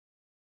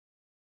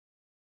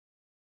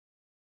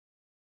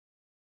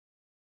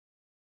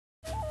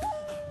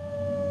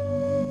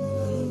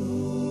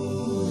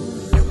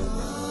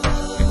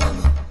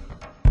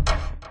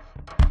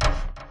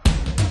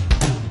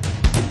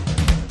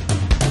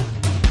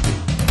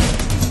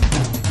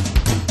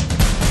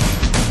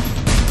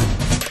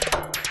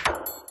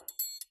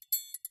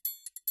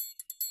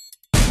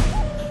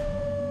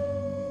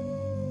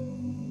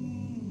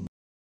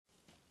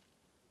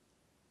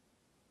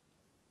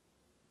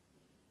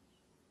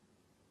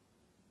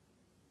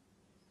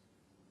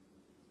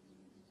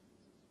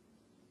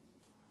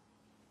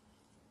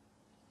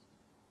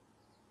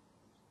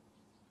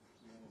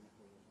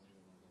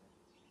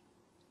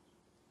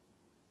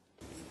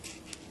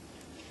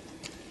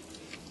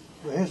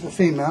So here's the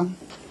female.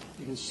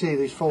 You can see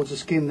these folds of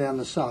skin down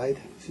the side.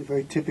 This is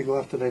very typical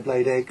after they've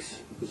laid eggs,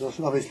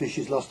 because obviously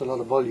she's lost a lot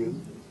of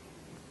volume.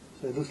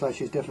 So it looks like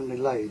she's definitely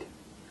laid.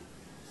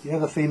 The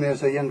other female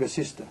is her younger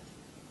sister.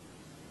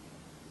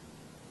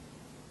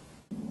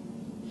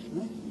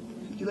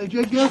 Did you lay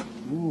your egg, girl?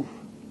 Ooh.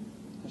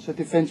 That's a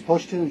defence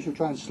posture, and she'll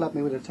try and slap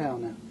me with a towel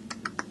now.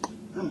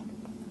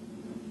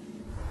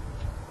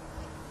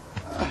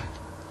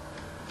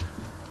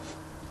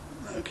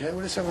 Okay,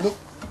 well, let's have a look.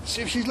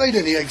 See if she's laid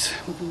any eggs.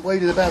 We've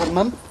waited about a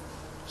month,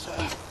 so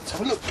let's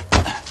have a look.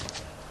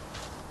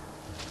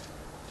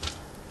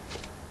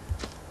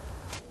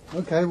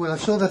 Okay, well, I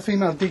saw the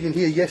female digging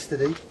here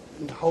yesterday,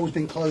 and the hole's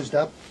been closed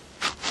up.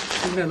 The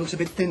female looks a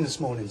bit thin this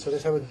morning, so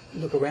let's have a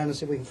look around and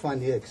see if we can find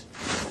the eggs.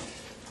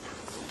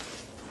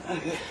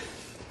 Okay.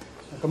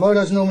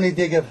 Komodos normally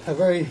dig a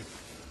very,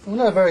 well,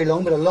 not a very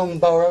long, but a long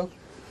burrow,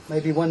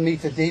 maybe 1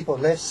 metre deep or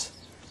less,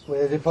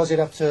 where they deposit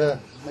up to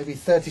maybe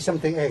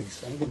 30-something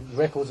eggs. I think the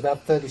record's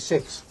about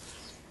 36.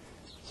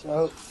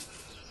 So,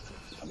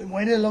 I've been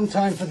waiting a long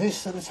time for this,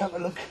 so let's have a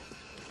look,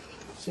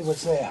 see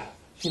what's there.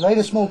 She laid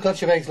a small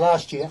clutch of eggs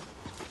last year,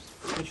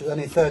 which was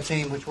only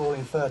 13, which were all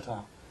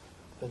infertile.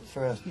 But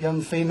for a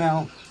young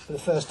female, for the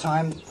first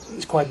time,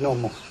 it's quite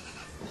normal.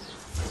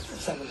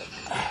 Let's have a look.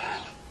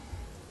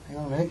 Hang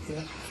on a minute,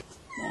 yeah.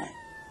 Right.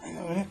 Hang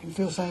on a minute, can you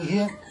feel something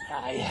here?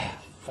 Ah, yeah,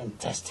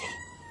 fantastic.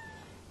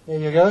 There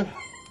you go,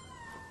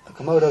 a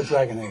Komodo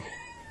dragon egg.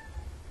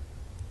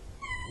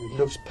 It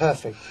looks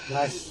perfect.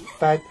 Nice,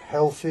 fat,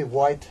 healthy,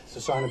 white. It's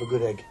a sign of a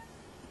good egg.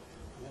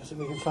 Let's see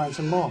if we can find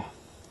some more.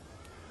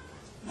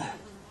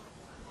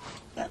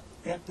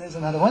 Yep, there's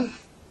another one.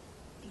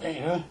 There you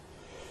go.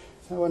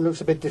 That one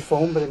looks a bit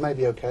deformed, but it may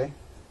be okay.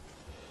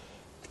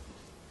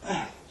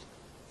 Hang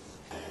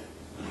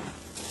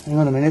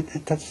on a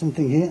minute, touch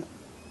something here.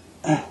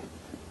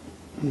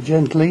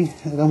 Gently.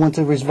 I don't want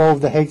to revolve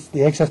the eggs.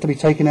 The eggs have to be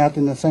taken out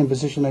in the same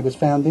position they was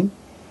found in.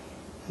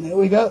 And there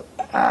we go.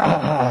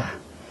 Ah.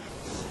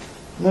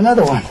 And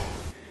another one.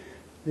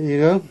 There you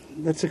go.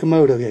 That's a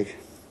Komodo egg.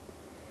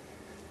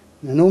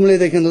 Now normally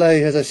they can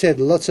lay, as I said,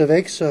 lots of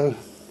eggs, so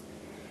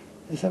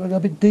let's have a go a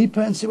bit deeper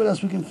and see what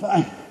else we can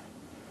find.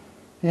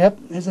 Yep,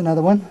 there's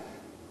another one.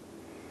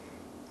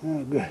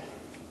 Oh, good.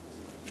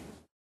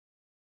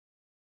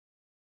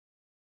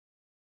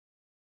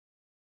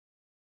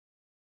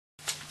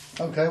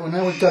 Okay, well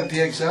now we've dug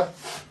the eggs up,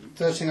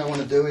 first thing I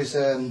want to do is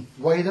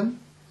weigh them.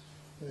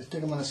 Let's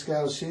stick them on the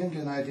scales here and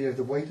get an idea of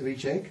the weight of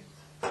each egg.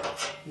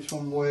 This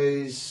one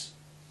weighs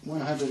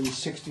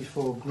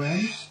 164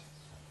 grams.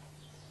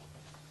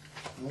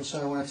 And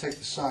also I want to take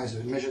the size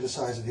of it, measure the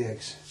size of the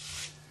eggs.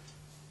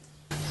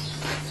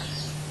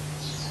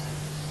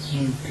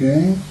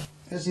 Okay.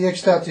 As the eggs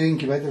start to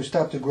incubate, they'll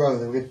start to grow,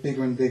 they'll get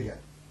bigger and bigger.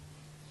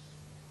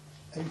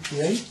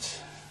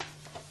 88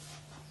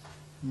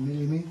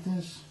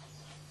 millimeters.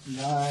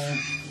 9,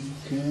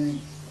 okay,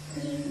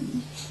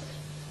 and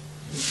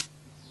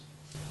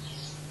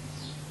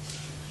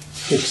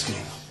 60.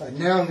 Right,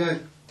 now I'm going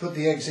to put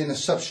the eggs in a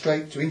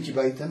substrate to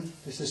incubate them.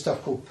 This is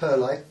stuff called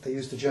perlite, they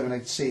use to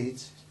germinate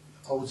seeds.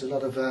 It holds a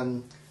lot of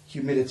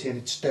humidity and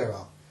it's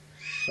sterile.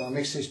 So I'll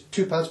mix this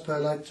 2 parts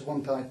perlite to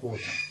 1 part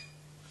water.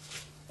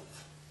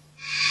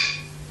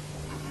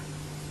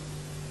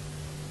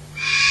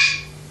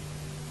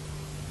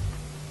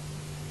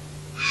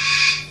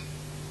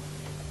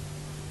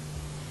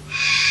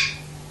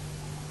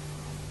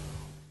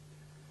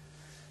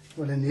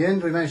 Well, in the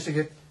end we managed to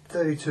get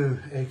 32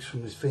 eggs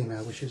from this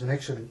female, which is an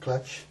excellent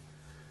clutch.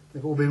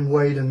 They've all been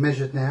weighed and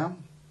measured now,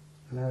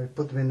 and now we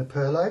put them in the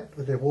perlite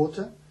with their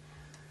water.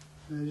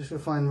 And we're just going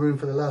to find room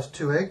for the last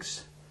 2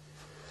 eggs,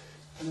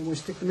 and then we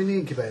stick them in the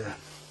incubator.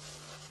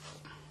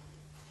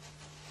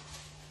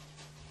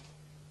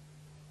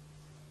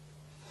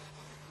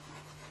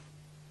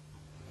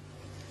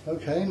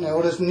 Okay, now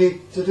what we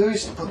need to do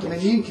is put them in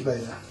the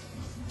incubator.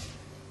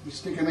 We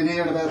stick them in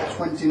here at about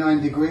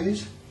 29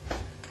 degrees.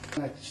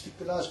 I stick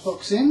the last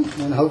box in,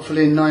 and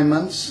hopefully in 9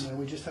 months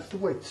we just have to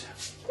wait.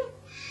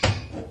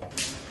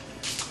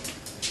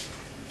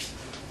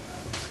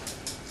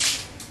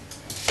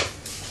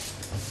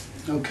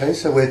 Okay,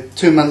 so we're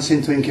 2 months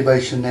into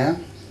incubation now.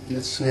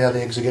 Let's see how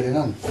the eggs are getting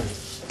on.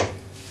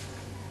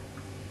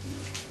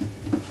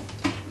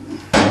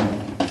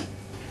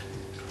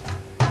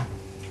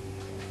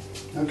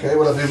 Okay,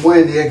 well I've been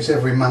weighing the eggs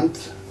every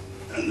month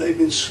and they've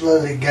been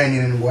slowly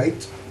gaining in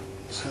weight.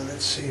 So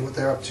let's see what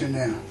they're up to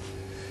now.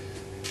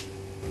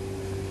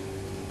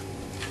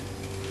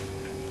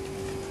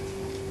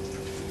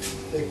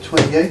 Egg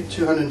 28,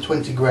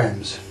 220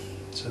 grams.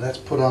 So that's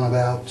put on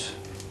about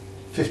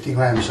 50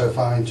 grams so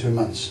far in 2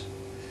 months.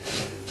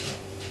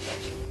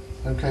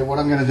 Okay, what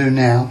I'm going to do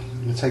now,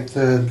 I'm going to take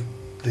the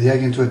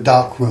egg into a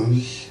dark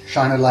room,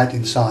 shine a light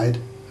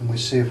inside, and we'll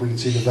see if we can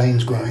see the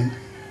veins growing,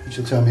 which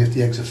will tell me if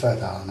the eggs are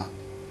fertile or not.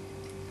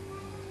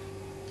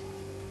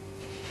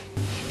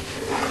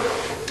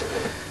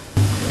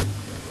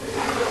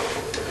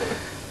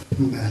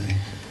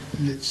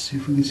 Let's see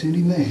if we can see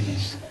any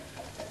veins.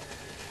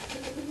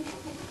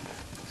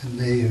 And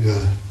there you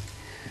go.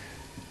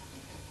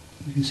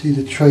 You can see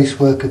the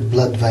tracework of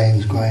blood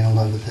veins growing all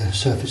over the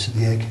surface of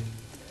the egg.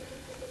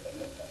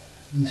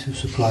 And this will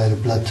supply the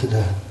blood to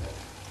the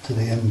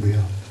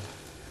embryo.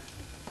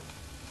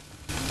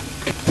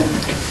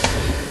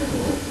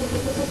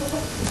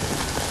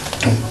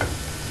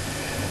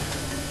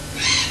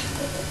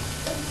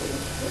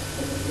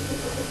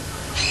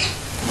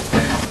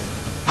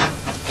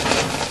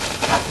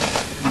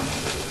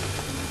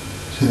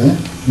 See that?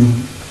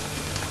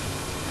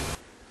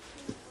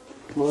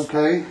 Well,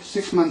 okay,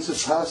 6 months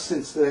have passed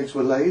since the eggs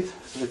were laid,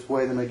 so let's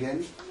weigh them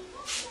again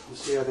and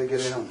see how they're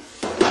getting on.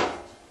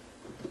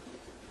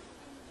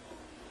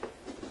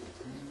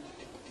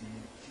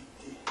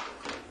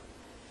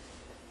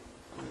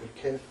 Very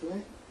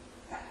carefully,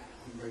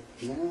 break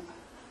them out.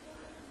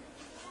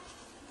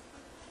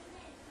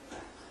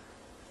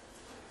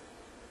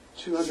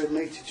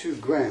 $282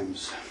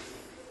 grams.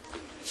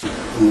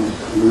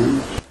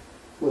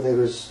 Well, there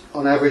was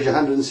on average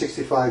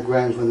 165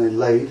 grams when they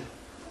laid.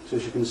 So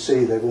as you can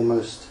see, they've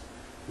almost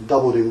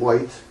doubled in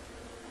weight,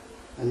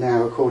 and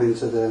now, according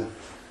to the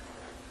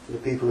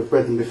people who've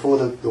bred them before,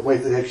 the weight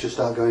of the eggs should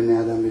start going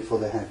now than before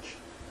they hatch.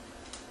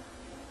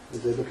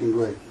 But they're looking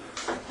great.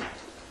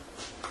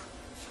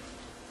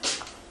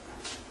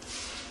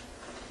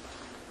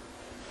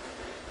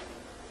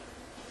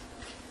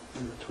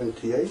 Number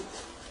 28,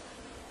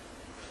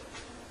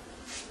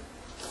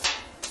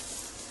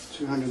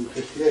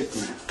 258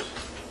 grams.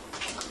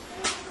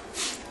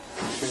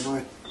 Okay,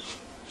 right.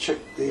 Check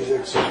these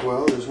eggs as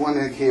well. There's one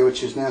egg here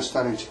which is now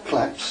starting to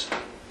collapse.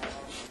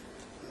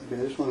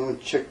 Okay, I just want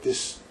to check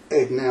this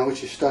egg now,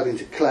 which is starting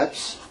to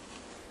collapse.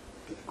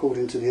 But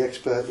according to the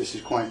expert, this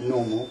is quite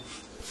normal.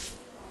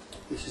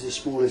 This is the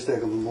smallest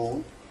egg of them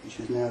all,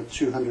 which is now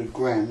 200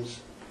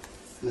 grams,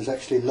 and has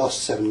actually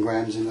lost 7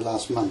 grams in the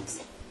last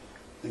month.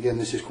 Again,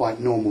 this is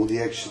quite normal. The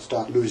eggs should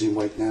start losing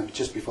weight now,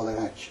 just before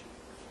they hatch.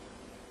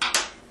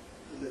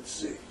 Let's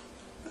see.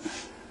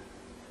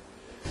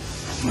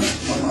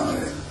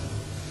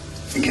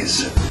 I guess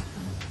so.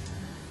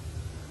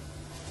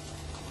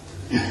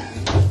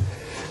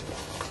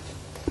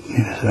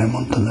 Mira, se ve un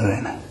montón de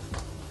venas.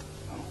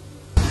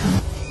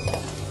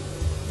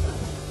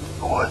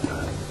 Cuatro.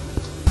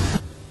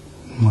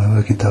 Me voy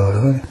a quitar ahora,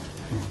 ¿vale?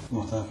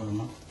 ¿Cómo está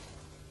formado?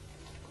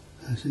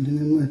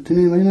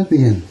 Tiene venas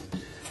bien.